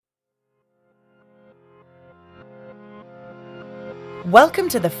Welcome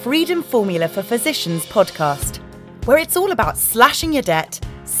to the Freedom Formula for Physicians podcast, where it's all about slashing your debt,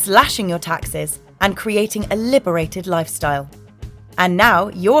 slashing your taxes, and creating a liberated lifestyle. And now,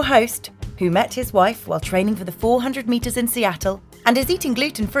 your host, who met his wife while training for the 400 meters in Seattle and is eating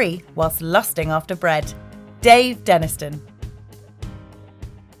gluten-free whilst lusting after bread, Dave Denniston.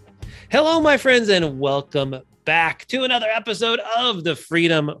 Hello, my friends, and welcome back to another episode of the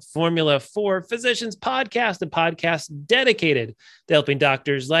Freedom Formula for Physicians podcast, a podcast dedicated to helping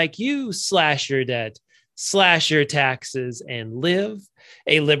doctors like you slash your debt, slash your taxes, and live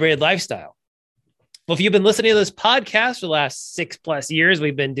a liberated lifestyle. Well, if you've been listening to this podcast for the last 6+ years,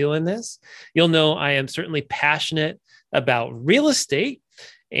 we've been doing this, you'll know I am certainly passionate about real estate.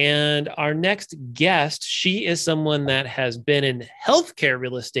 And our next guest, she is someone that has been in healthcare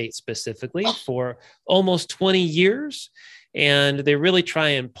real estate specifically for almost 20 years. And they really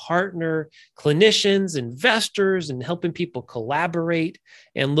try and partner clinicians, investors, and helping people collaborate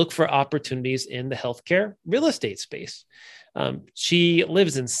and look for opportunities in the healthcare real estate space. She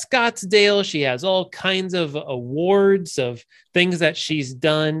lives in Scottsdale. She has all kinds of awards of things that she's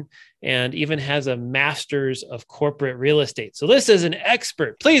done, and even has a master's of corporate real estate. So this is an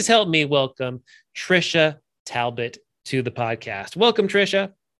expert. Please help me welcome Trisha Talbot to the podcast. Welcome,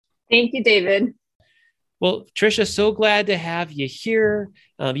 Trisha. Thank you, David. Well, Trisha, so glad to have you here.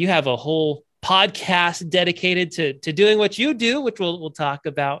 You have a whole podcast dedicated to doing what you do, which we'll talk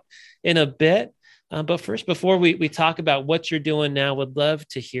about in a bit. But first, before we talk about what you're doing now, would love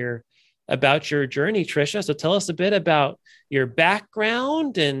to hear about your journey, Trisha. So tell us a bit about your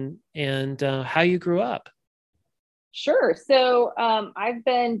background and how you grew up. Sure. So I've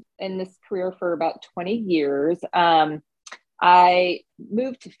been in this career for about 20 years. I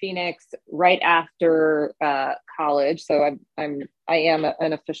moved to Phoenix right after college. So I am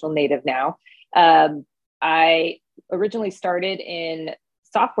an official native now. I originally started in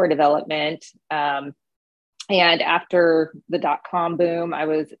software development. And after the dot-com boom, I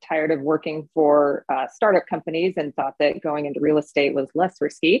was tired of working for startup companies and thought that going into real estate was less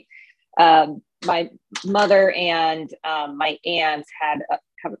risky. My mother and my aunts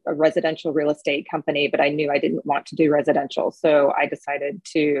have a residential real estate company, but I knew I didn't want to do residential. So I decided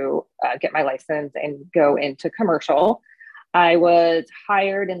to get my license and go into commercial. I was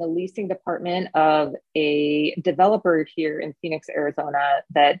hired in the leasing department of a developer here in Phoenix, Arizona,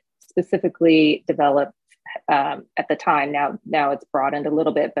 that specifically developed at the time, now it's broadened a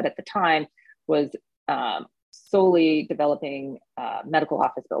little bit, but at the time was solely developing medical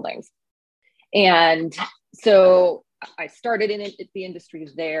office buildings. And so I started in the industry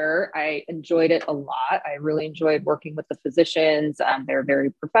there. I enjoyed it a lot. I really enjoyed working with the physicians. They're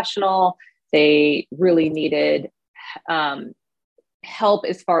very professional. They really needed help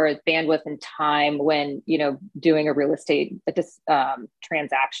as far as bandwidth and time when, doing a real estate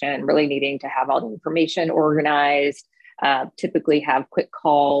transaction, really needing to have all the information organized, typically have quick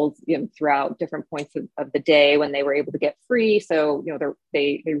calls, throughout different points of the day when they were able to get free. So,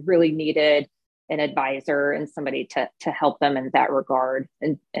 they really needed an advisor and somebody to help them in that regard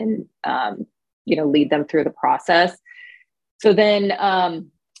and lead them through the process. So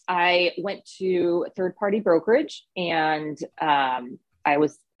then, I went to third-party brokerage, and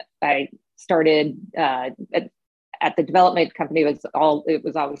I started at the development company. It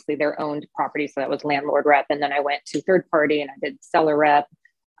was obviously their owned property, so that was landlord rep. And then I went to third-party, and I did seller rep,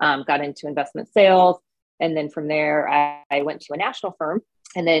 got into investment sales, and then from there I went to a national firm.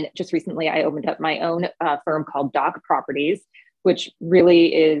 And then just recently I opened up my own firm called DocProperties, which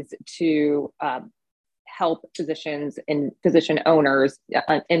really is to help physicians and physician owners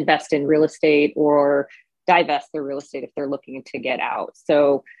invest in real estate or divest their real estate if they're looking to get out.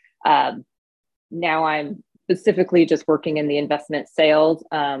 So now I'm specifically just working in the investment sales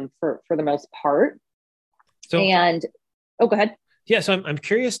for the most part. Go ahead. Yeah. So I'm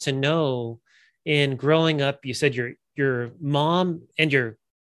curious to know, in growing up, you said your mom and your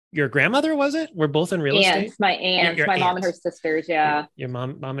grandmother, were both in real estate? My aunts, my mom and her sisters. Yeah. Your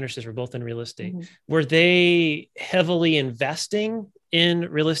mom and her sister were both in real estate. Mm-hmm. Were they heavily investing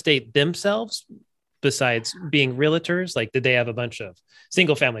in real estate themselves besides being realtors? Like, did they have a bunch of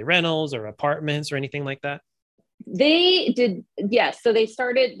single family rentals or apartments or anything like that? They did. Yes. So they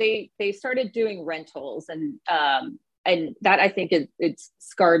started doing rentals, and that, I think it's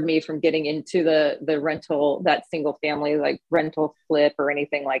scarred me from getting into the rental, that single family, like rental flip or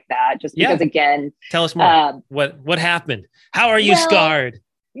anything like that. Just because, again, tell us more. What happened? How are you scarred?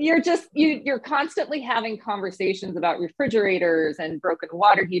 You're constantly having conversations about refrigerators and broken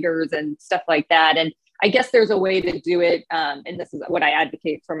water heaters and stuff like that. And I guess there's a way to do it. And this is what I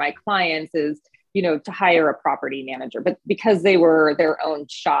advocate for my clients is to hire a property manager, but because they were their own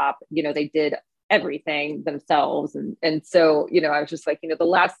shop, they did everything themselves. And so, I was just like, the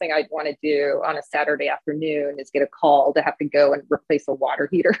last thing I'd want to do on a Saturday afternoon is get a call to have to go and replace a water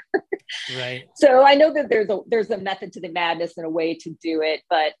heater. Right. So I know that there's a method to the madness and a way to do it.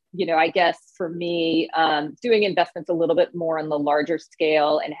 But, I guess for me, doing investments a little bit more on the larger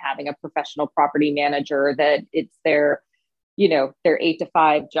scale and having a professional property manager that it's their 8 to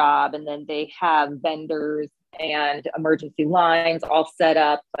 5 job, and then they have vendors and emergency lines all set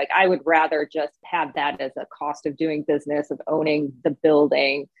up. Like, I would rather just have that as a cost of doing business, of owning the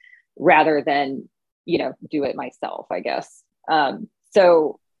building, rather than, do it myself, I guess.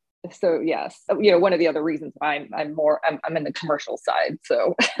 So yes, one of the other reasons why I'm in the commercial side.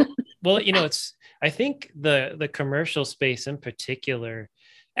 So, well, I think the commercial space in particular,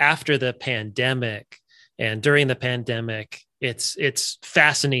 after the pandemic and during the pandemic, it's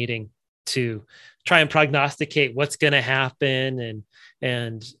fascinating to try and prognosticate what's going to happen.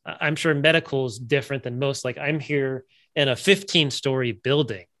 And I'm sure medical is different than most. Like, I'm here in a 15-story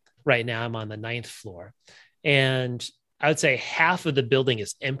building right now. I'm on the 9th floor, and I would say half of the building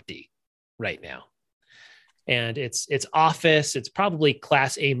is empty right now. And it's office. It's probably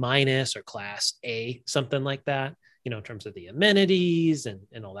class A- or class A, something like that, in terms of the amenities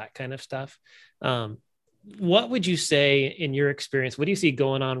and all that kind of stuff. What would you say, in your experience, what do you see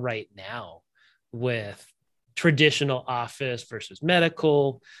going on right now with traditional office versus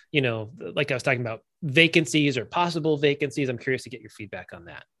medical? Like I was talking about vacancies or possible vacancies. I'm curious to get your feedback on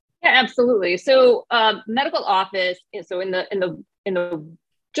that. Yeah, absolutely. So medical office, so in the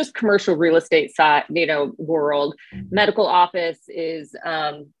just commercial real estate side, world, medical office is,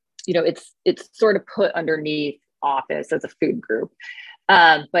 it's sort of put underneath office as a food group.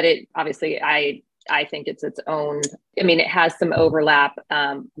 But it obviously, I think it's its own. I mean, it has some overlap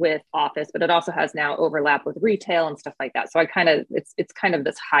with office, but it also has now overlap with retail and stuff like that. So it's kind of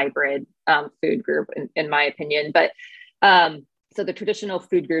this hybrid food group, in my opinion. But so the traditional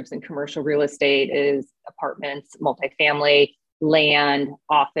food groups in commercial real estate is apartments, multifamily, land,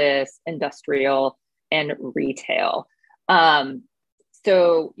 office, industrial, and retail.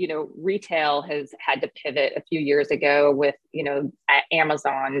 So, retail has had to pivot a few years ago with,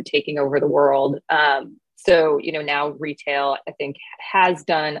 Amazon taking over the world. So, now retail, I think, has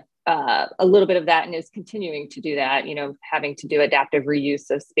done a little bit of that and is continuing to do that, having to do adaptive reuse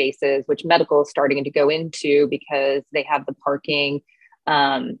of spaces, which medical is starting to go into because they have the parking.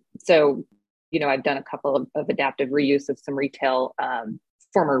 So, I've done a couple of adaptive reuse of some retail,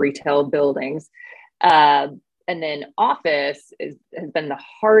 former retail buildings. And then office has been the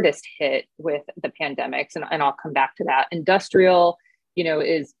hardest hit with the pandemics. And I'll come back to that. Industrial,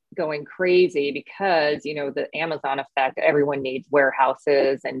 is going crazy because, the Amazon effect, everyone needs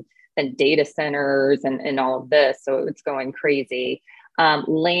warehouses and data centers and all of this. So it's going crazy.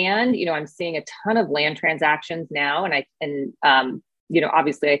 Land, I'm seeing a ton of land transactions now. And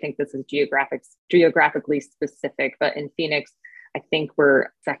obviously I think this is geographically specific, but in Phoenix, I think we're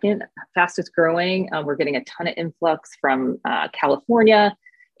second fastest growing. We're getting a ton of influx from California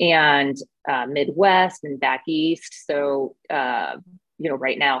and Midwest and back East. So,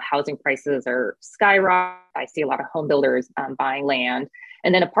 right now housing prices are skyrocketing. I see a lot of home builders buying land.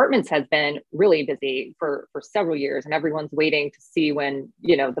 And then apartments has been really busy for several years, and everyone's waiting to see when,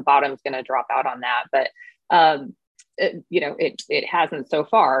 the bottom's going to drop out on that. But, it hasn't so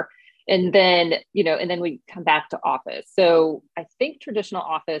far. And then we come back to office. So I think traditional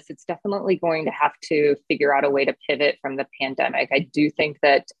office, it's definitely going to have to figure out a way to pivot from the pandemic. I do think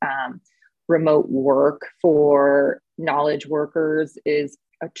that remote work for knowledge workers is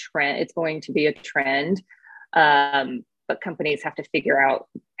a trend. It's going to be a trend, but companies have to figure out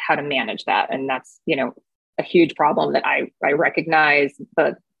how to manage that. And that's, a huge problem that I recognize,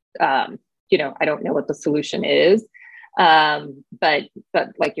 but, I don't know what the solution is. But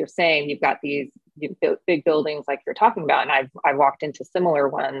like you're saying, you've got these big buildings like you're talking about, and I've walked into similar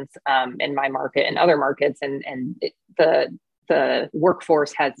ones in my market and other markets, and the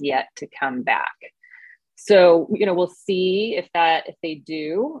workforce has yet to come back. So we'll see if they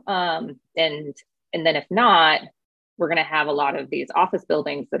do, and then if not, we're going to have a lot of these office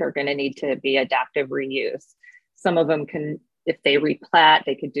buildings that are going to need to be adaptive reuse. Some of them can. If they replat,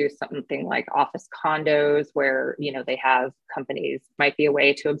 they could do something like office condos where, they have companies, might be a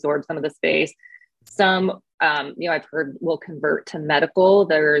way to absorb some of the space. Some, I've heard will convert to medical.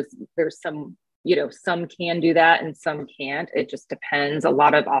 There's some, some can do that and some can't. It just depends. A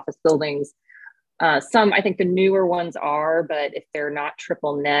lot of office buildings, some, I think the newer ones are, but if they're not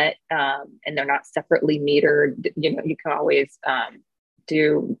triple net and they're not separately metered, you can always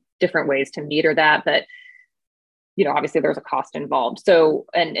do different ways to meter that. But, obviously there's a cost involved. So,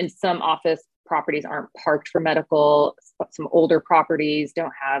 and some office properties aren't parked for medical. Some older properties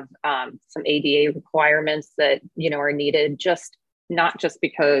don't have some ADA requirements that, are needed, not just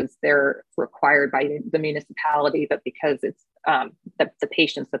because they're required by the municipality, but because it's the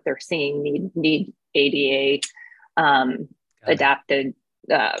patients that they're seeing need ADA adapted,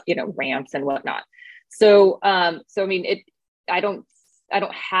 ramps and whatnot. So, I mean, I don't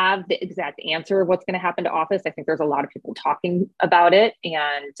have the exact answer of what's going to happen to office. I think there's a lot of people talking about it.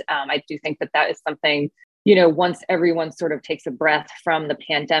 And I do think that is something, once everyone sort of takes a breath from the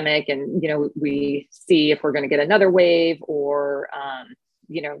pandemic and, we see if we're going to get another wave or,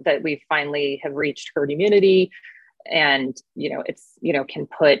 that we finally have reached herd immunity and, it's, can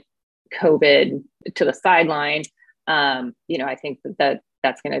put COVID to the sideline. I think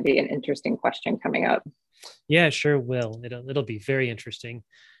that's going to be an interesting question coming up. Yeah, sure will. It'll be very interesting.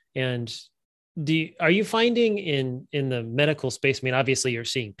 And are you finding in the medical space? I mean, obviously you're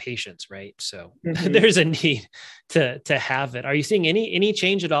seeing patients, right? So there's a need to have it. Are you seeing any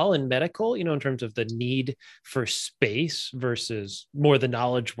change at all in medical, in terms of the need for space versus more the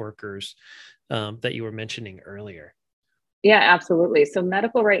knowledge workers that you were mentioning earlier? Yeah, absolutely. So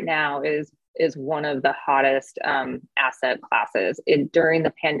medical right now is one of the hottest asset classes. During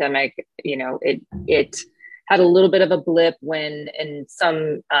the pandemic, it had a little bit of a blip when in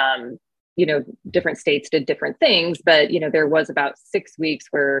some different states did different things, but there was about 6 weeks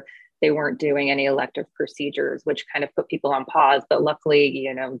where they weren't doing any elective procedures, which kind of put people on pause. But luckily,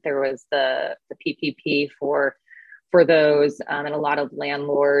 there was the PPP for those, and a lot of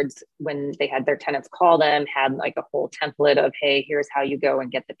landlords, when they had their tenants call them, had like a whole template of, hey, here's how you go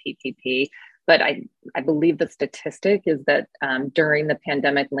and get the PPP. But I believe the statistic is that during the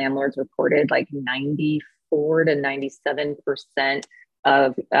pandemic, landlords reported like 94 to 97%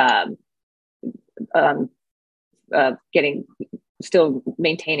 of still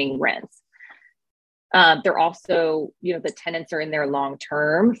maintaining rents. They're also, the tenants are in there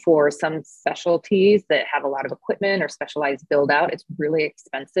long-term for some specialties that have a lot of equipment or specialized build out. It's really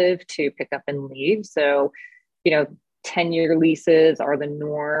expensive to pick up and leave. So, 10-year leases are the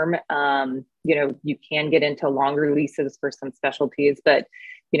norm. You can get into longer leases for some specialties, but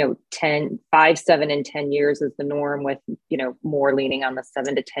 5, 7, and 10 years is the norm, with more leaning on the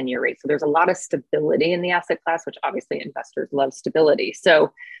 7 to 10 year rate. So there's a lot of stability in the asset class, which obviously investors love stability.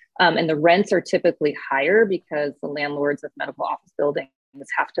 So, and the rents are typically higher because the landlords of medical office buildings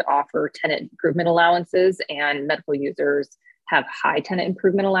have to offer tenant improvement allowances, and medical users have high tenant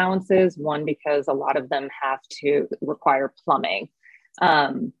improvement allowances. One, because a lot of them have to require plumbing.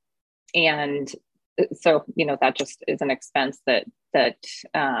 And so, that just is an expense that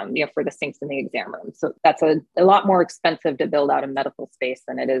for the sinks in the exam room. So that's a lot more expensive to build out a medical space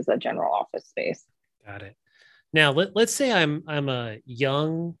than it is a general office space. Got it. Now, let's say I'm a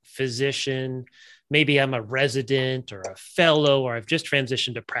young physician, maybe I'm a resident or a fellow, or I've just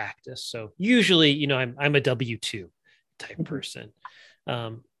transitioned to practice. So usually, I'm a W-2 type person.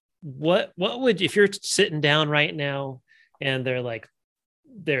 What would, if you're sitting down right now and they're like,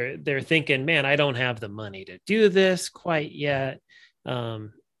 they're thinking, man, I don't have the money to do this quite yet.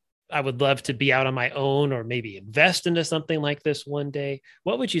 I would love to be out on my own, or maybe invest into something like this one day.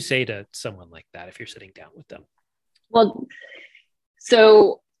 What would you say to someone like that if you're sitting down with them? Well,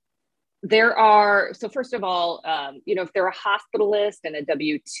 so first of all, if they're a hospitalist and a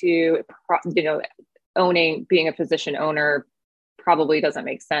W-2, being a physician owner probably doesn't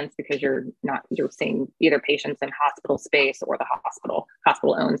make sense, because you're seeing either patients in hospital space or the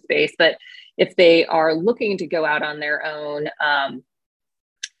hospital owned space. But if they are looking to go out on their own,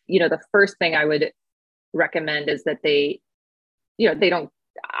 the first thing I would recommend is that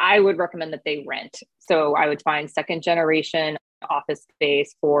I would recommend that they rent. So I would find second generation office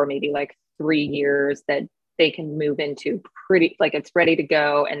space for maybe like 3 years that they can move into it's ready to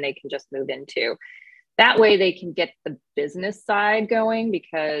go and they can just move into. That way they can get the business side going,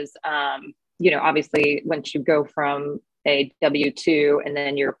 because, obviously once you go from a W-2 and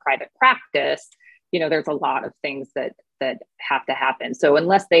then your private practice, there's a lot of things that have to happen. So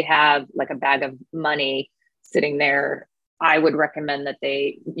unless they have like a bag of money sitting there, I would recommend that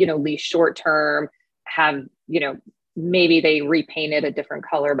they, lease short term, have, maybe they repaint it a different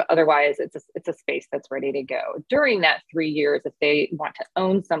color, but otherwise it's a space that's ready to go. During that 3 years, if they want to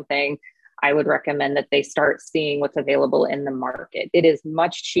own something, I would recommend that they start seeing what's available in the market. It is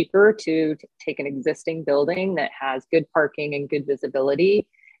much cheaper to take an existing building that has good parking and good visibility,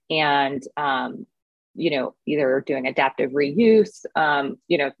 and either doing adaptive reuse,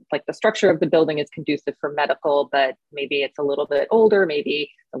 like the structure of the building is conducive for medical, but maybe it's a little bit older,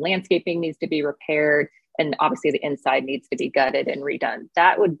 maybe the landscaping needs to be repaired, and obviously the inside needs to be gutted and redone.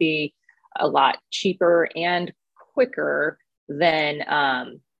 That would be a lot cheaper and quicker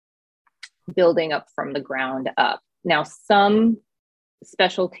than building up from the ground up. Now, some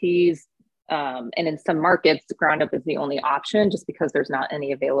specialties and in some markets, ground up is the only option just because there's not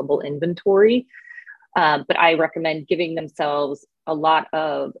any available inventory. But I recommend giving themselves a lot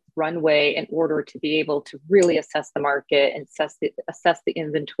of runway in order to be able to really assess the market and assess the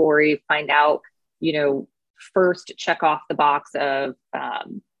inventory, find out, first check off the box of,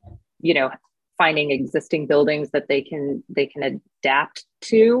 finding existing buildings that they can adapt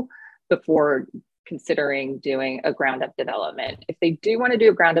to before considering doing a ground up development. If they do want to do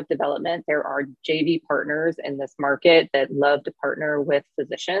a ground up development, there are JV partners in this market that love to partner with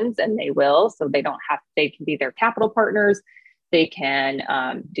physicians, and they will. So they can be their capital partners. They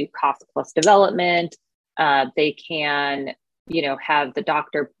can do cost plus development. They can, have the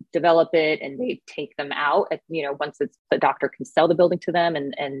doctor develop it and they take them out once the doctor can sell the building to them.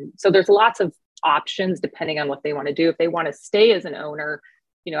 And so there's lots of options depending on what they want to do. If they want to stay as an owner,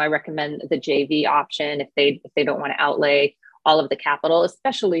 I recommend the JV option if they don't want to outlay all of the capital,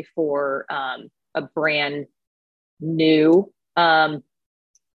 especially for a brand new, like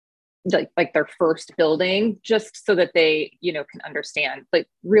their first building, just so that they, can understand. Like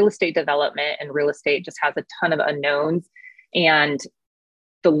real estate development and real estate just has a ton of unknowns, and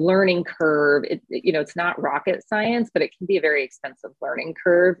the learning curve, it's not rocket science, but it can be a very expensive learning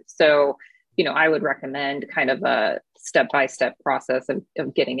curve. So I would recommend kind of a step-by-step process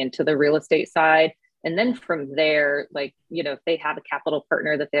of getting into the real estate side. And then from there, if they have a capital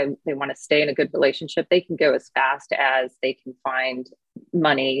partner that they want to stay in a good relationship, they can go as fast as they can find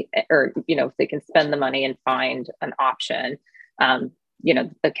money, or, if they can spend the money and find an option.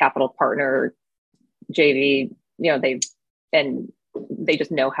 The capital partner, JV, they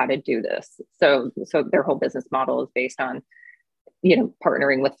just know how to do this. So their whole business model is based on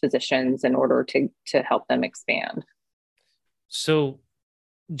partnering with physicians in order to help them expand. So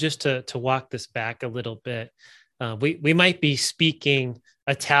just to walk this back a little bit, we might be speaking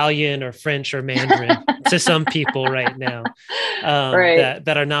Italian or French or Mandarin to some people right now right.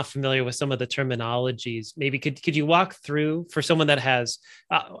 that are not familiar with some of the terminologies. Maybe could you walk through for someone that has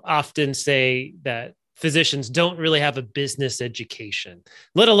often say that physicians don't really have a business education,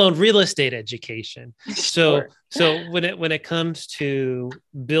 let alone real estate education. So when it comes to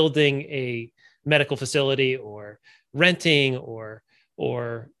building a medical facility or renting or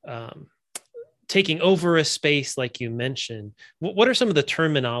taking over a space, like you mentioned, what are some of the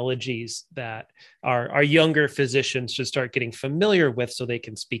terminologies that our younger physicians should start getting familiar with so they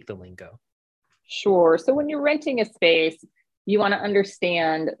can speak the lingo? Sure. So when you're renting a space, you want to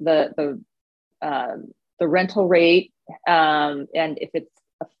understand the rental rate, and if it's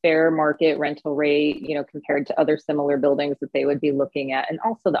a fair market rental rate, compared to other similar buildings that they would be looking at, and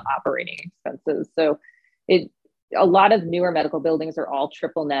also the operating expenses. So a lot of newer medical buildings are all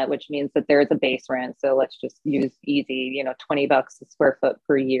triple net, which means that there's a base rent. So let's just use easy, $20 a square foot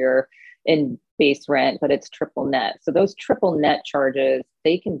per year in base rent, but it's triple net. So those triple net charges,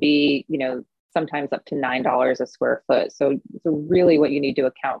 they can be, sometimes up to $9 a square foot. So really what you need to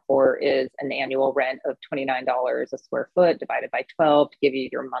account for is an annual rent of $29 a square foot divided by 12 to give you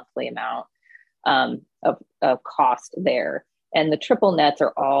your monthly amount of cost there. And the triple nets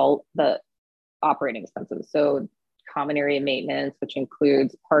are all the operating expenses. So common area maintenance, which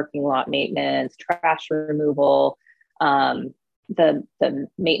includes parking lot maintenance, trash removal, the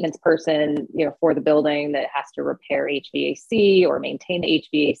maintenance person, for the building that has to repair HVAC or maintain the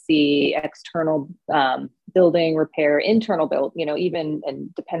HVAC, external building repair, internal build, even,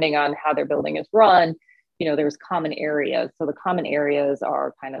 and depending on how their building is run, there's common areas. So the common areas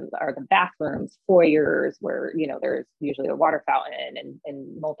are the bathrooms, foyers, where, there's usually a water fountain,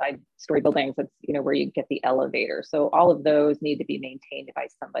 and multi-story buildings, that's, where you get the elevator. So all of those need to be maintained by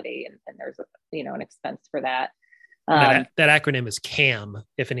somebody, and there's an expense for that. That acronym is CAM,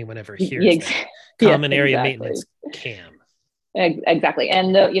 if anyone ever hears that. Common Area Maintenance, CAM. Exactly.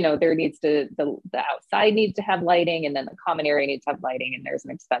 And there needs to, the outside needs to have lighting, and then the common area needs to have lighting, and there's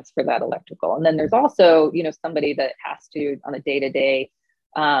an expense for that electrical. And then there's also, somebody that has to, on a day-to-day,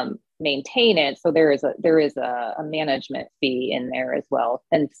 maintain it. So there is a management fee in there as well.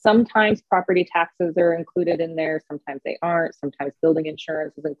 And sometimes property taxes are included in there. Sometimes they aren't. Sometimes building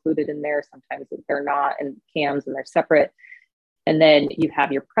insurance is included in there. Sometimes they're not, and CAMs, and they're separate. And then you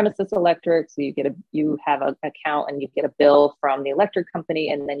have your premises electric. So you have an account and you get a bill from the electric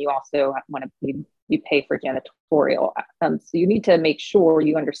company. And then you also you pay for janitorial. So you need to make sure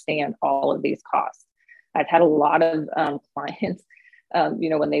you understand all of these costs. I've had a lot of clients,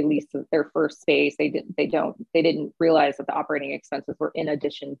 when they leased their first space, they didn't realize that the operating expenses were in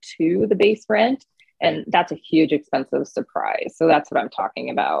addition to the base rent. And that's a huge expensive surprise. So that's what I'm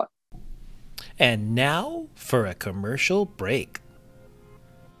talking about. And now for a commercial break.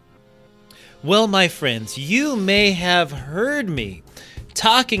 Well, my friends, you may have heard me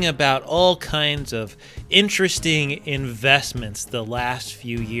talking about all kinds of interesting investments the last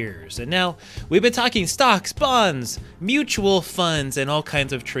few years. And now we've been talking stocks, bonds, mutual funds, and all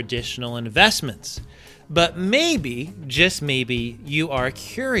kinds of traditional investments. But maybe, just maybe, you are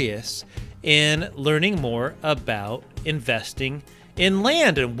curious in learning more about investing in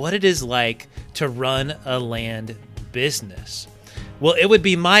land and what it is like to run a land business. Well, it would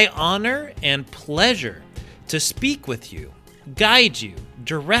be my honor and pleasure to speak with you, guide you,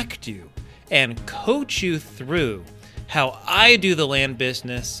 direct you, and coach you through how I do the land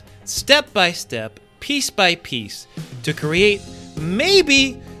business step by step, piece by piece, to create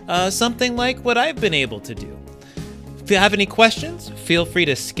maybe something like what I've been able to do. If you have any questions, feel free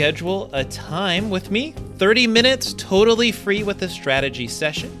to schedule a time with me, 30 minutes totally free with a strategy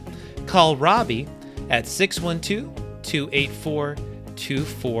session. Call Robbie at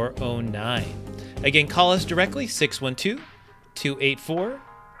 612-284-2409. Again, call us directly,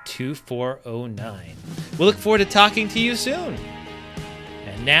 612-284-2409. We'll look forward to talking to you soon.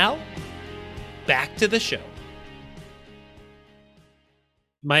 And now, back to the show.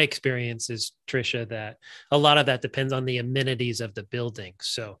 My experience is, Trisha, that a lot of that depends on the amenities of the building.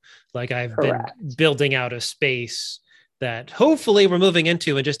 So like I've Correct. been building out a space that hopefully we're moving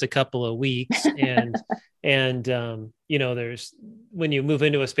into in just a couple of weeks. And there's, when you move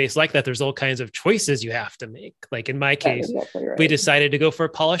into a space like that, there's all kinds of choices you have to make. Like in my case, exactly right. We decided to go for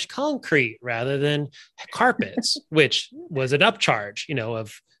polished concrete rather than carpets, which was an upcharge,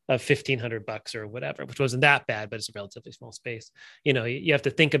 of $1,500 or whatever, which wasn't that bad, but it's a relatively small space. You have to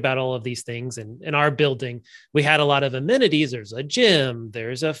think about all of these things. And in our building, we had a lot of amenities. There's a gym,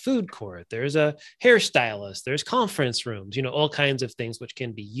 there's a food court, there's a hairstylist, there's conference rooms, all kinds of things which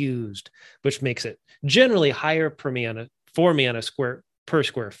can be used, which makes it generally higher for me on a per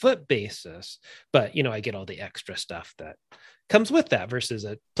square foot basis. But, I get all the extra stuff that comes with that versus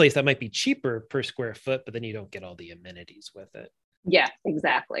a place that might be cheaper per square foot, but then you don't get all the amenities with it. Yeah,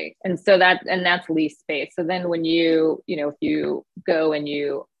 exactly. And so that's lease space. So then when if you go and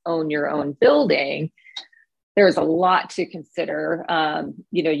you own your own building, there's a lot to consider.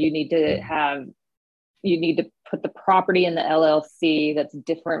 You need to put the property in the LLC that's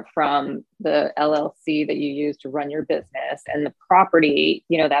different from the LLC that you use to run your business. And the property,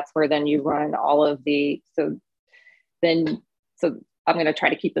 that's where then you run all of so I'm going to try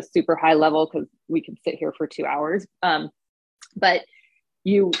to keep this super high level because we can sit here for 2 hours. But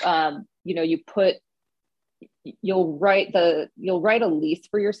you'll write a lease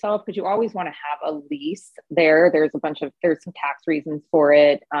for yourself because you always want to have a lease there. There's some tax reasons for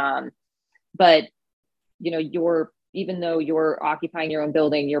it. But even though you're occupying your own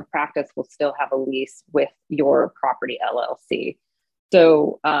building, your practice will still have a lease with your property LLC.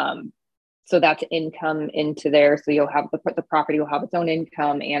 So that's income into there. So you'll have the property will have its own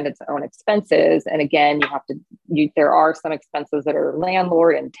income and its own expenses. And again, there are some expenses that are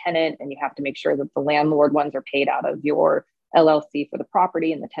landlord and tenant, and you have to make sure that the landlord ones are paid out of your LLC for the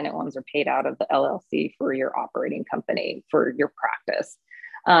property and the tenant ones are paid out of the LLC for your operating company for your practice,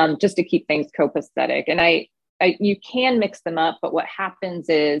 just to keep things copacetic. And you can mix them up, but what happens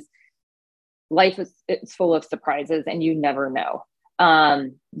is it's full of surprises and you never know.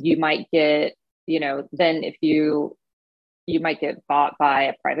 You might get, then if you might get bought by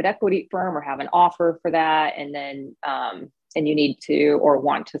a private equity firm or have an offer for that. And then, and you need to, or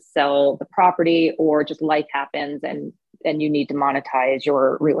want to sell the property, or just life happens and you need to monetize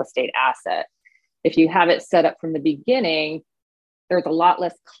your real estate asset. If you have it set up from the beginning, there's a lot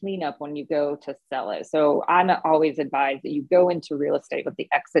less cleanup when you go to sell it. So I'm always advised that you go into real estate with the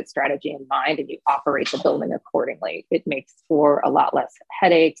exit strategy in mind and you operate the building accordingly. It makes for a lot less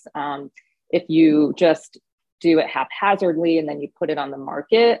headaches. If you just do it haphazardly and then you put it on the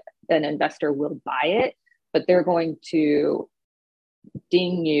market, an investor will buy it, but they're going to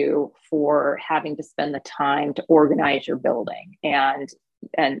ding you for having to spend the time to organize your building. And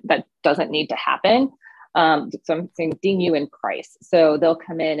that doesn't need to happen. So I'm saying ding you in price. So they'll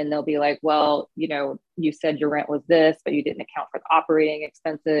come in and they'll be like, well, you said your rent was this, but you didn't account for the operating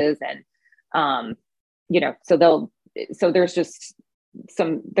expenses. And, so so there's just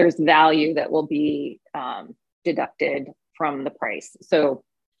there's value that will be deducted from the price. So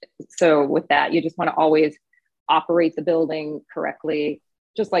with that, you just want to always operate the building correctly,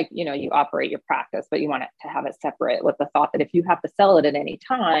 just like, you operate your practice, but you want it to have it separate with the thought that if you have to sell it at any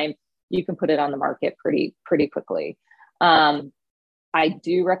time, you can put it on the market pretty quickly. I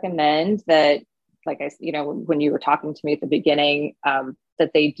do recommend that, like when you were talking to me at the beginning,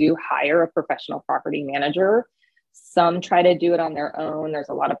 that they do hire a professional property manager. Some try to do it on their own. There's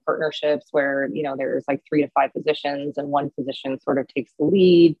a lot of partnerships where, there's like 3 to 5 positions and one position sort of takes the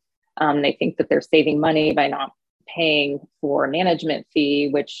lead. They think that they're saving money by not paying for a management fee,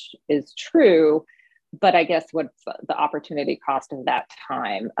 which is true. But I guess what's the opportunity cost of that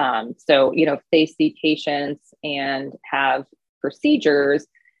time? So, if they see patients and have procedures,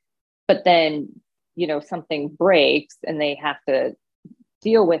 but then, something breaks and they have to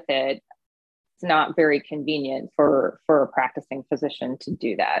deal with it, it's not very convenient for a practicing physician to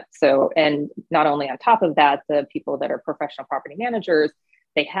do that. So, and not only on top of that, the people that are professional property managers,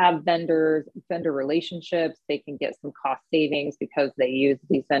 they have vendor relationships. They can get some cost savings because they use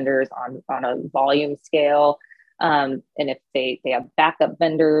these vendors on a volume scale. And if they have backup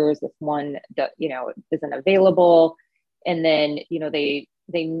vendors, if one, isn't available, and then, they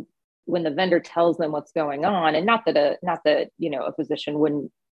when the vendor tells them what's going on, and not that a physician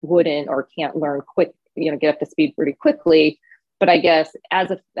wouldn't or can't learn quick, get up to speed pretty quickly. But I guess as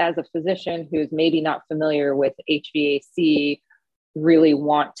a physician who's maybe not familiar with HVAC, really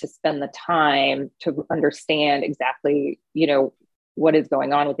want to spend the time to understand exactly, what is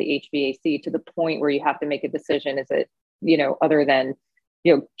going on with the HVAC, to the point where you have to make a decision. Is it, other than,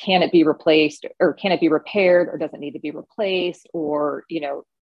 can it be replaced, or can it be repaired, or does it need to be replaced, or,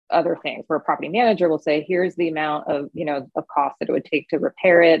 other things, where a property manager will say, here's the amount of, of cost that it would take to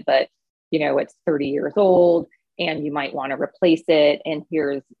repair it, but, it's 30 years old and you might want to replace it. And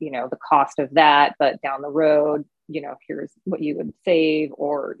here's, the cost of that, but down the road, here's what you would save,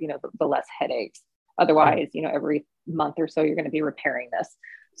 or, the less headaches. Otherwise, every month or so, you're going to be repairing this.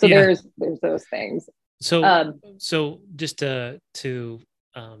 So there's those things. So, just to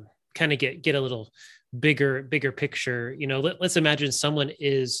kind of get a little bigger picture, let's imagine someone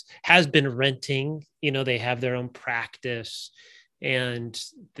has been renting, they have their own practice, and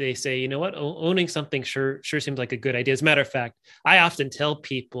they say, you know what, owning something sure seems like a good idea. As a matter of fact, I often tell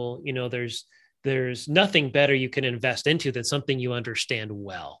people, there's nothing better you can invest into than something you understand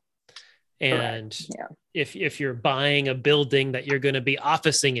well. And if you're buying a building that you're going to be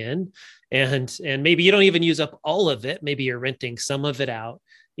officing in, and maybe you don't even use up all of it, maybe you're renting some of it out,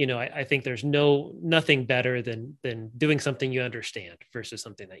 I think there's nothing better than doing something you understand versus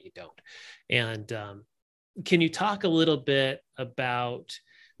something that you don't. And can you talk a little bit about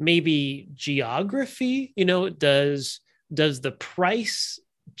maybe geography? Does the price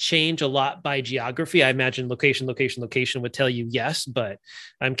change a lot by geography? I imagine location would tell you yes, but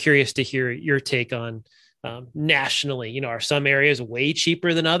I'm curious to hear your take on nationally. Are some areas way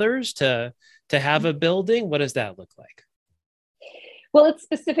cheaper than others to have a building? What does that look like? Well, it's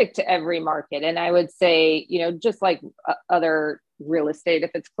specific to every market. And I would say, just like other real estate,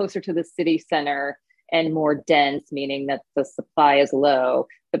 if it's closer to the city center and more dense, meaning that the supply is low,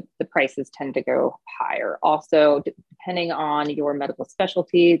 the prices tend to go higher. Also, depending on your medical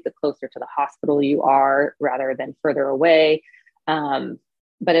specialty, the closer to the hospital you are rather than further away.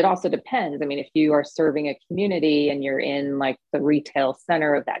 But it also depends. I mean, if you are serving a community and you're in like the retail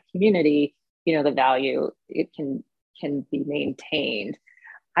center of that community, the value, it can be maintained.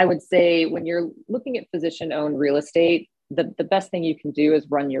 I would say when you're looking at physician-owned real estate, the best thing you can do is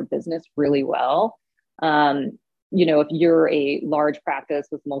run your business really well. If you're a large practice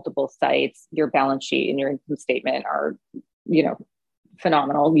with multiple sites, your balance sheet and your income statement are,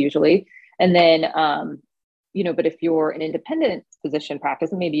 phenomenal usually. And then, but if you're an independent physician practice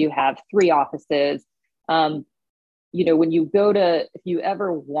and maybe you have 3 offices, if you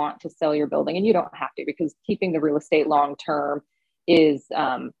ever want to sell your building, and you don't have to, because keeping the real estate long-term is,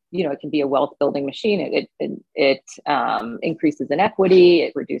 it can be a wealth building machine. It increases in equity,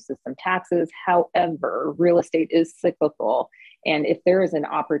 it reduces some taxes. However, real estate is cyclical. And if there is an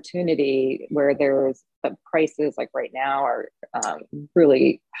opportunity where there's the prices like right now are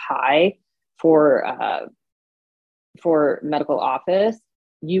really high for medical office,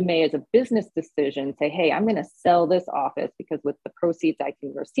 you may, as a business decision, say, hey, I'm going to sell this office because with the proceeds I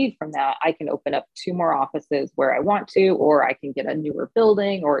can receive from that, I can open up 2 more offices where I want to, or I can get a newer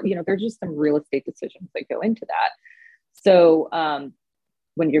building, or, there's just some real estate decisions that go into that. So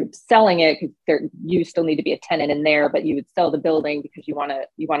when you're selling it, because you still need to be a tenant in there, but you would sell the building because you want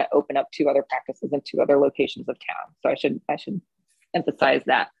to open up 2 other practices in 2 other locations of town. So I should emphasize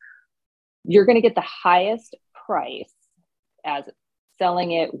that you're going to get the highest price as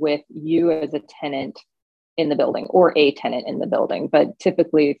selling it with you as a tenant in the building or a tenant in the building, but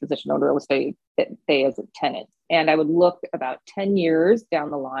typically physician-owned real estate, they as a tenant. And I would look about 10 years down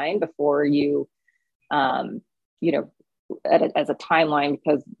the line before you, as a timeline,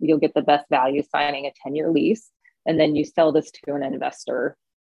 because you'll get the best value signing a 10-year lease. And then you sell this to an investor,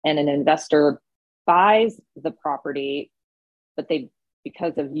 and an investor buys the property, but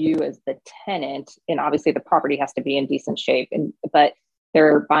because of you as the tenant, and obviously the property has to be in decent shape, but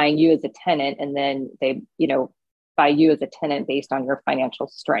they're buying you as a tenant, and then they, buy you as a tenant based on your financial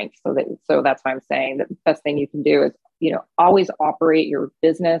strength. So that's why I'm saying that the best thing you can do is, always operate your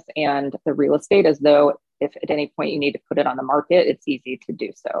business and the real estate as though if at any point you need to put it on the market, it's easy to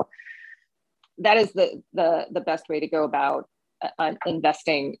do so. That is the best way to go about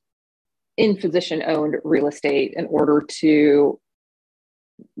investing in physician-owned real estate in order to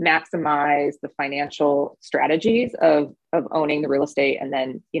maximize the financial strategies of owning the real estate. And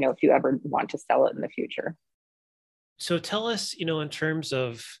then, if you ever want to sell it in the future. So tell us, in terms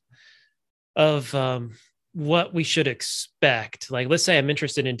of what we should expect. Like, let's say I'm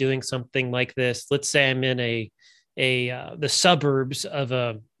interested in doing something like this. Let's say I'm in the suburbs of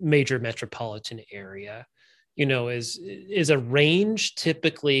a major metropolitan area. Is a range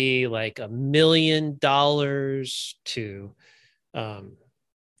typically like $1 million to $10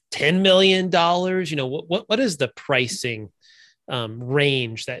 million? What is the pricing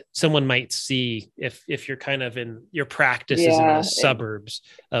range that someone might see if you're kind of in your practice is in the suburbs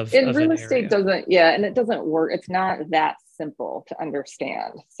of real estate doesn't, and it doesn't work. It's not that simple to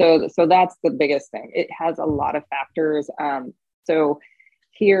understand. So that's the biggest thing. It has a lot of factors. So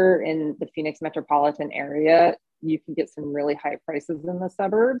here in the Phoenix metropolitan area, you can get some really high prices in the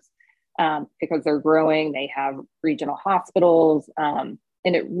suburbs because they're growing. They have regional hospitals, and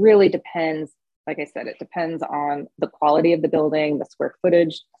it really depends. Like I said, it depends on the quality of the building, the square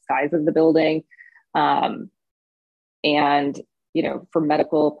footage, size of the building, and for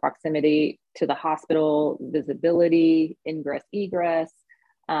medical proximity to the hospital, visibility, ingress, egress.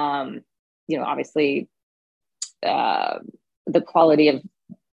 Obviously, the quality of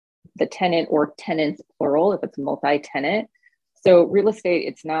the tenant or tenants plural if it's multi-tenant. So real estate,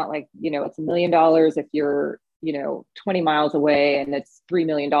 it's not like it's $1 million if you're 20 miles away, and it's $3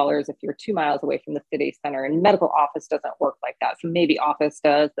 million if you're 2 miles away from the city center. And medical office doesn't work like that. So maybe office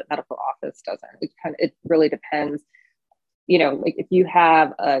does, but medical office doesn't. It really depends. Like if you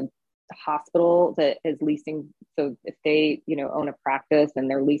have a hospital that is leasing, so if they own a practice and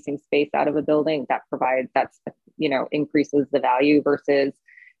they're leasing space out of a building, that's increases the value, versus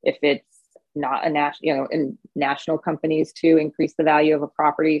if it's not a national, and national companies too increase the value of a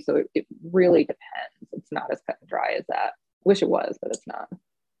property. So it really depends. It's not as cut and dry as that. Wish it was, but it's not.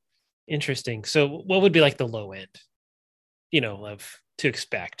 Interesting. So what would be like the low end, to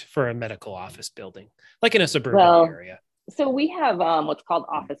expect for a medical office building, like in a suburban area? So we have what's called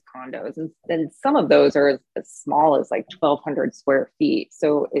office condos, and some of those are as small as like 1,200 square feet.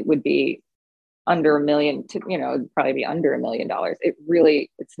 So it would be under $1 million to, it'd probably be under $1 million.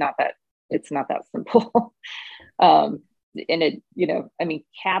 It's not that simple. And it,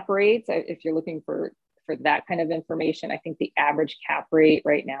 cap rates, if you're looking for that kind of information, I think the average cap rate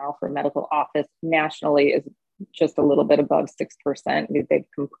right now for medical office nationally is just a little bit above 6%. They've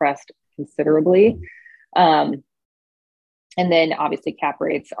compressed considerably. And then obviously cap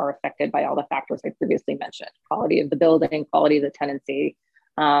rates are affected by all the factors I previously mentioned: quality of the building, quality of the tenancy,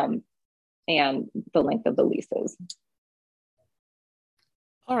 and the length of the leases.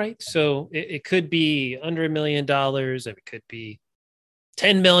 All right. So it could be under $1 million. It could be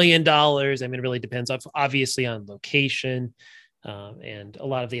 $10 million. It really depends obviously on location and a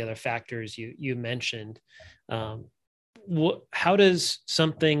lot of the other factors you mentioned. How does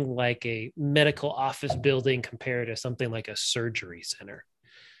something like a medical office building compare to something like a surgery center?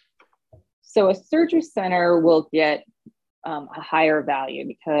 So a surgery center will get a higher value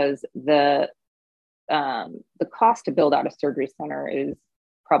because the cost to build out a surgery center is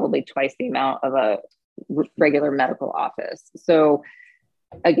probably twice the amount of a regular medical office. So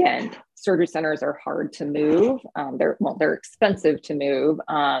again, surgery centers are hard to move. They're expensive to move.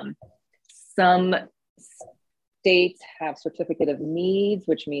 Some states have certificate of needs,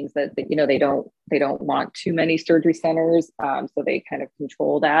 which means that they don't want too many surgery centers, so they kind of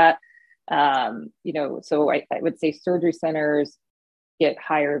control that. So I would say surgery centers get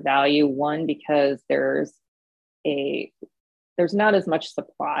higher value. One, because there's there's not as much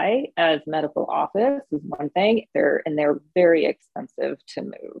supply as medical office is one thing. They're very expensive to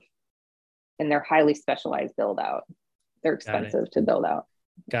move, and they're highly specialized build out. They're expensive to build out.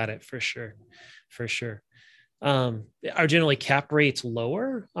 Got it. For sure. Are generally cap rates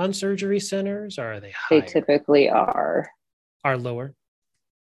lower on surgery centers, or are they higher? They typically are lower.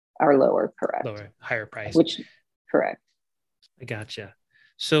 Are lower, correct. Lower, higher price. Correct. I gotcha.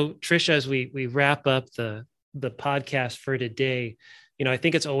 So Trisha, as we wrap up the podcast for today, I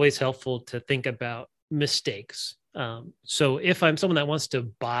think it's always helpful to think about mistakes. So if I'm someone that wants to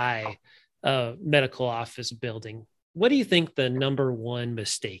buy a medical office building, what do you think the number one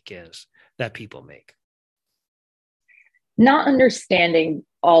mistake is that people make? Not understanding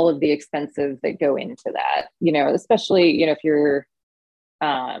all of the expenses that go into that, especially, if you're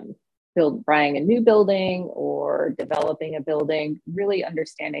buying a new building or developing a building, really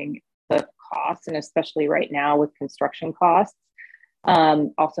understanding the costs, and especially right now with construction costs.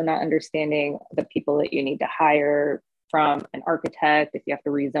 Also not understanding the people that you need to hire, from an architect, if you have to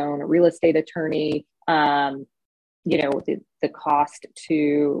rezone, a real estate attorney, the cost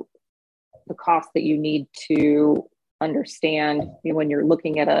that you need to understand when you're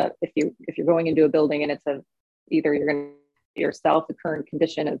looking at if you're going into a building and it's either you're going to yourself, the current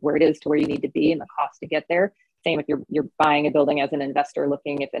condition of where it is to where you need to be and the cost to get there. Same if you're buying a building as an investor,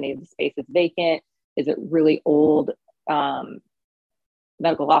 looking if any of the space is vacant. Is it really old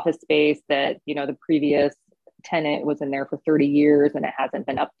medical office space that the previous tenant was in there for 30 years and it hasn't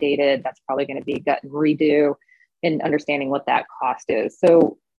been updated? That's probably going to be gut and redo, and understanding what that cost is.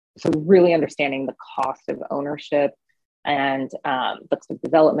 So really understanding the cost of ownership and books of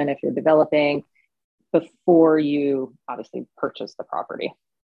development if you're developing before you obviously purchase the property.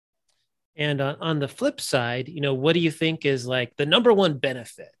 And on the flip side, what do you think is like the number one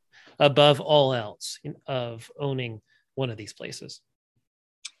benefit above all else of owning one of these places?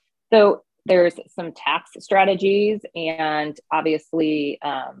 So there's some tax strategies, and obviously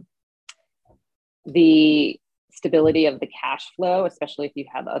the stability of the cash flow, especially if you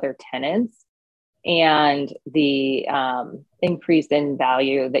have other tenants, and the increase in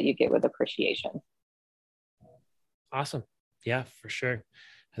value that you get with appreciation. Awesome. Yeah, for sure.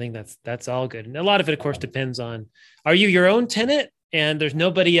 I think that's all good. And a lot of it, of course, depends on, are you your own tenant and there's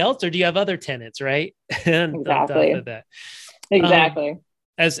nobody else, or do you have other tenants, right? And exactly. On top of that. Exactly.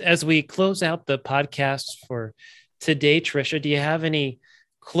 As we close out the podcast for today, Trisha, do you have any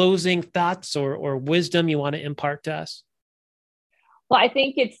closing thoughts or wisdom you want to impart to us? Well, I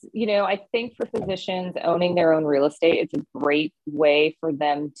think I think for physicians, owning their own real estate, it's a great way for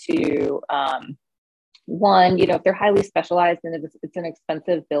them to, one, if they're highly specialized and it's an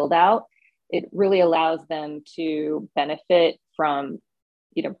expensive build out, it really allows them to benefit from,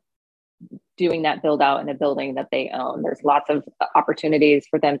 doing that build out in a building that they own. There's lots of opportunities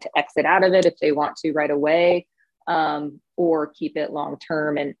for them to exit out of it if they want to right away, or keep it long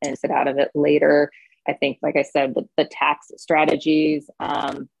term and sit out of it later. I think, like I said, the tax strategies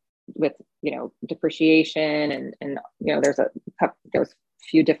with depreciation and there's a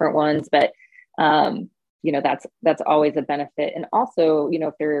few different ones, but that's always a benefit. And also,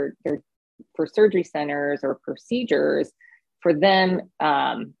 if they're for surgery centers or procedures, for them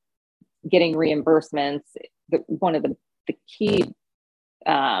getting reimbursements, one of the key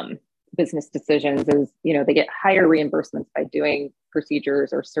business decisions is they get higher reimbursements by doing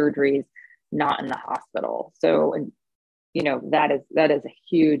procedures or surgeries not in the hospital. So, that is a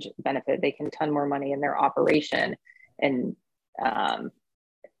huge benefit. They can ton more money in their operation and,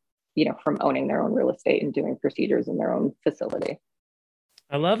 from owning their own real estate and doing procedures in their own facility.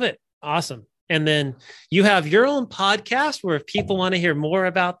 I love it. Awesome. And then you have your own podcast where if people want to hear more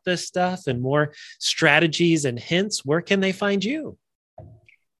about this stuff and more strategies and hints, where can they find you?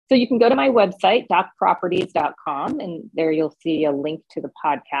 So you can go to my website, DocProperties.com, and there you'll see a link to the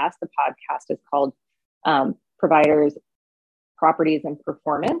podcast. The podcast is called Providers, Properties, and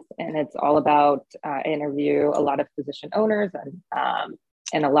Performance, and it's all about interview a lot of physician owners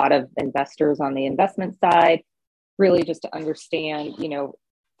and a lot of investors on the investment side, really just to understand,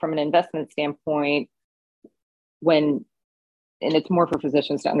 from an investment standpoint, and it's more for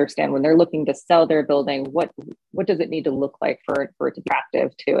physicians to understand when they're looking to sell their building, what does it need to look like for it to be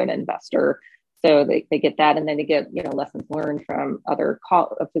attractive to an investor? So they get that, and then they get lessons learned from other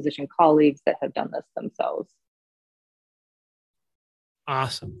physician colleagues that have done this themselves.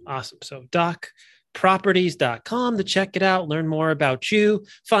 Awesome. So DocProperties.com to check it out, learn more about you,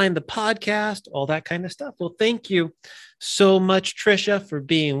 find the podcast, all that kind of stuff. Well, thank you so much, Trisha, for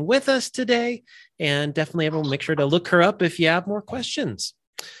being with us today. And definitely everyone make sure to look her up if you have more questions.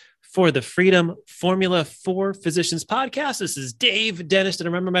 for the Freedom Formula for Physicians podcast. This is Dave, dentist. And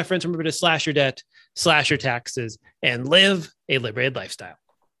remember, my friends, remember to slash your debt, slash your taxes, and live a liberated lifestyle.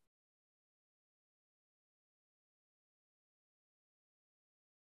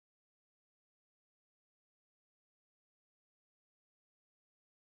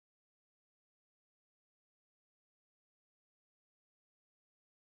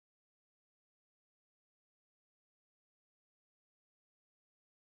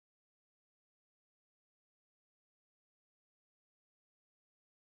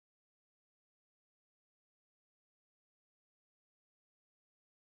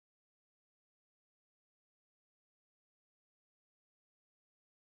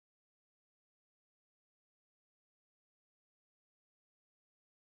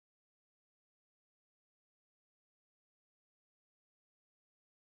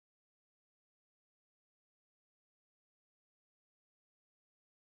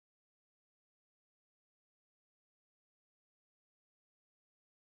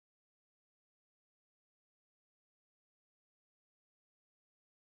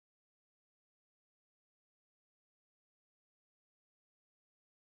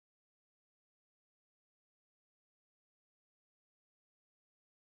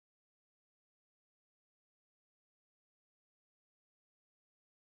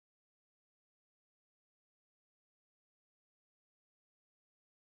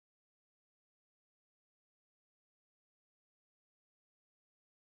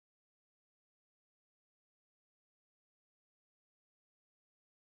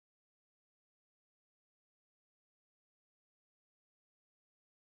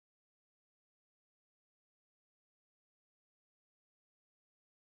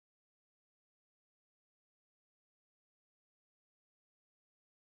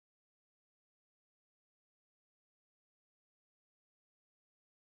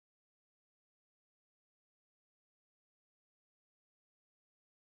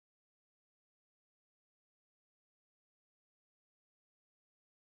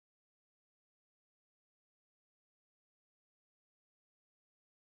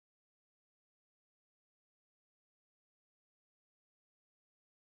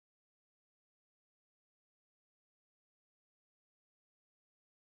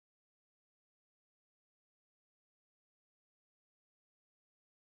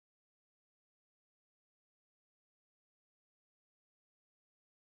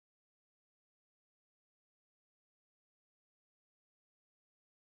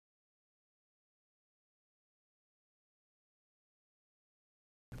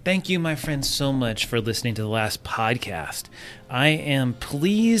 Thank you, my friends, so much for listening to the last podcast. I am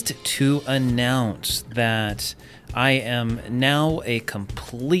pleased to announce that I am now a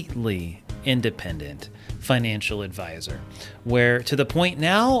completely independent financial advisor, where to the point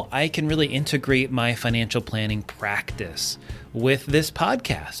now I can really integrate my financial planning practice with this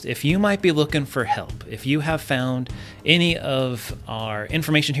podcast. If you might be looking for help, if you have found any of our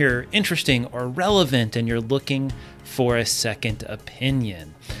information here interesting or relevant and you're looking for a second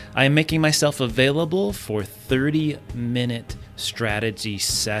opinion, I am making myself available for 30-minute strategy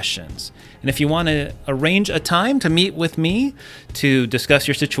sessions. And if you want to arrange a time to meet with me to discuss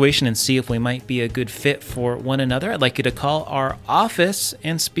your situation and see if we might be a good fit for one another, I'd like you to call our office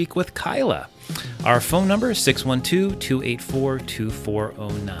and speak with Kyla. Our phone number is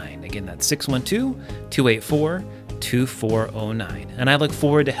 612-284-2409. Again, that's 612-284-2409. And I look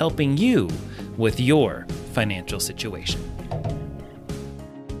forward to helping you with your financial situation.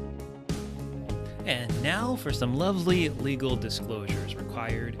 And now for some lovely legal disclosures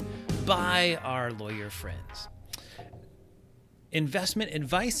required by our lawyer friends. Investment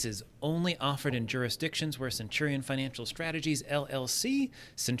advice is only offered in jurisdictions where Centurion Financial Strategies, LLC,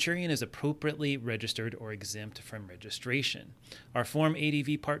 Centurion is appropriately registered or exempt from registration. Our Form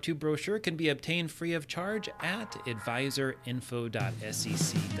ADV Part 2 brochure can be obtained free of charge at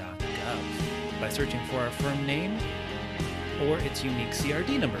advisorinfo.sec.gov by searching for our firm name or its unique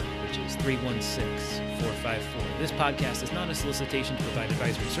CRD number, which is 316454. This podcast is not a solicitation to provide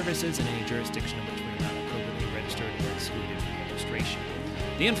advisory services in any jurisdiction in which we are not appropriately registered or excluded from registration.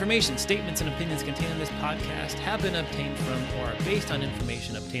 The information, statements, and opinions contained in this podcast have been obtained from or are based on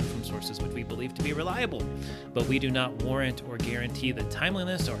information obtained from sources which we believe to be reliable, but we do not warrant or guarantee the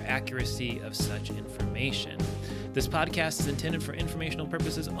timeliness or accuracy of such information. This podcast is intended for informational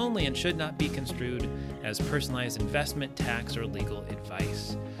purposes only and should not be construed as personalized investment, tax, or legal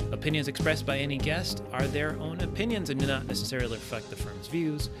advice. Opinions expressed by any guest are their own opinions and do not necessarily reflect the firm's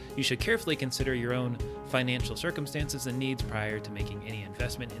views. You should carefully consider your own financial circumstances and needs prior to making any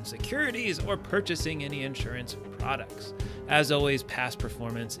investment in securities or purchasing any insurance products. As always, past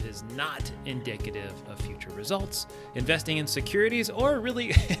performance is not indicative of future results. Investing in securities or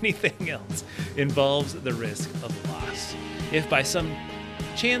really anything else involves the risk of loss. If by some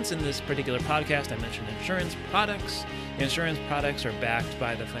chance in this particular podcast I mentioned insurance products are backed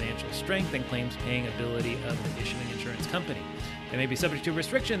by the financial strength and claims paying ability of the issuing insurance company. They may be subject to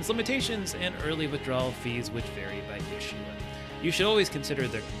restrictions, limitations, and early withdrawal fees which vary by issuer. You should always consider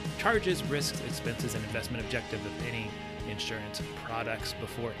the charges, risks, expenses, and investment objective of any insurance products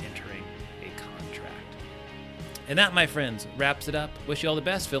before entering a contract. And that, my friends, wraps it up. Wish you all the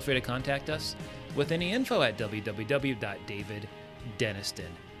best. Feel free to contact us with any info at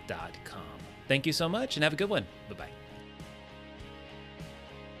www.daviddenniston.com. Thank you so much and have a good one. Bye-bye.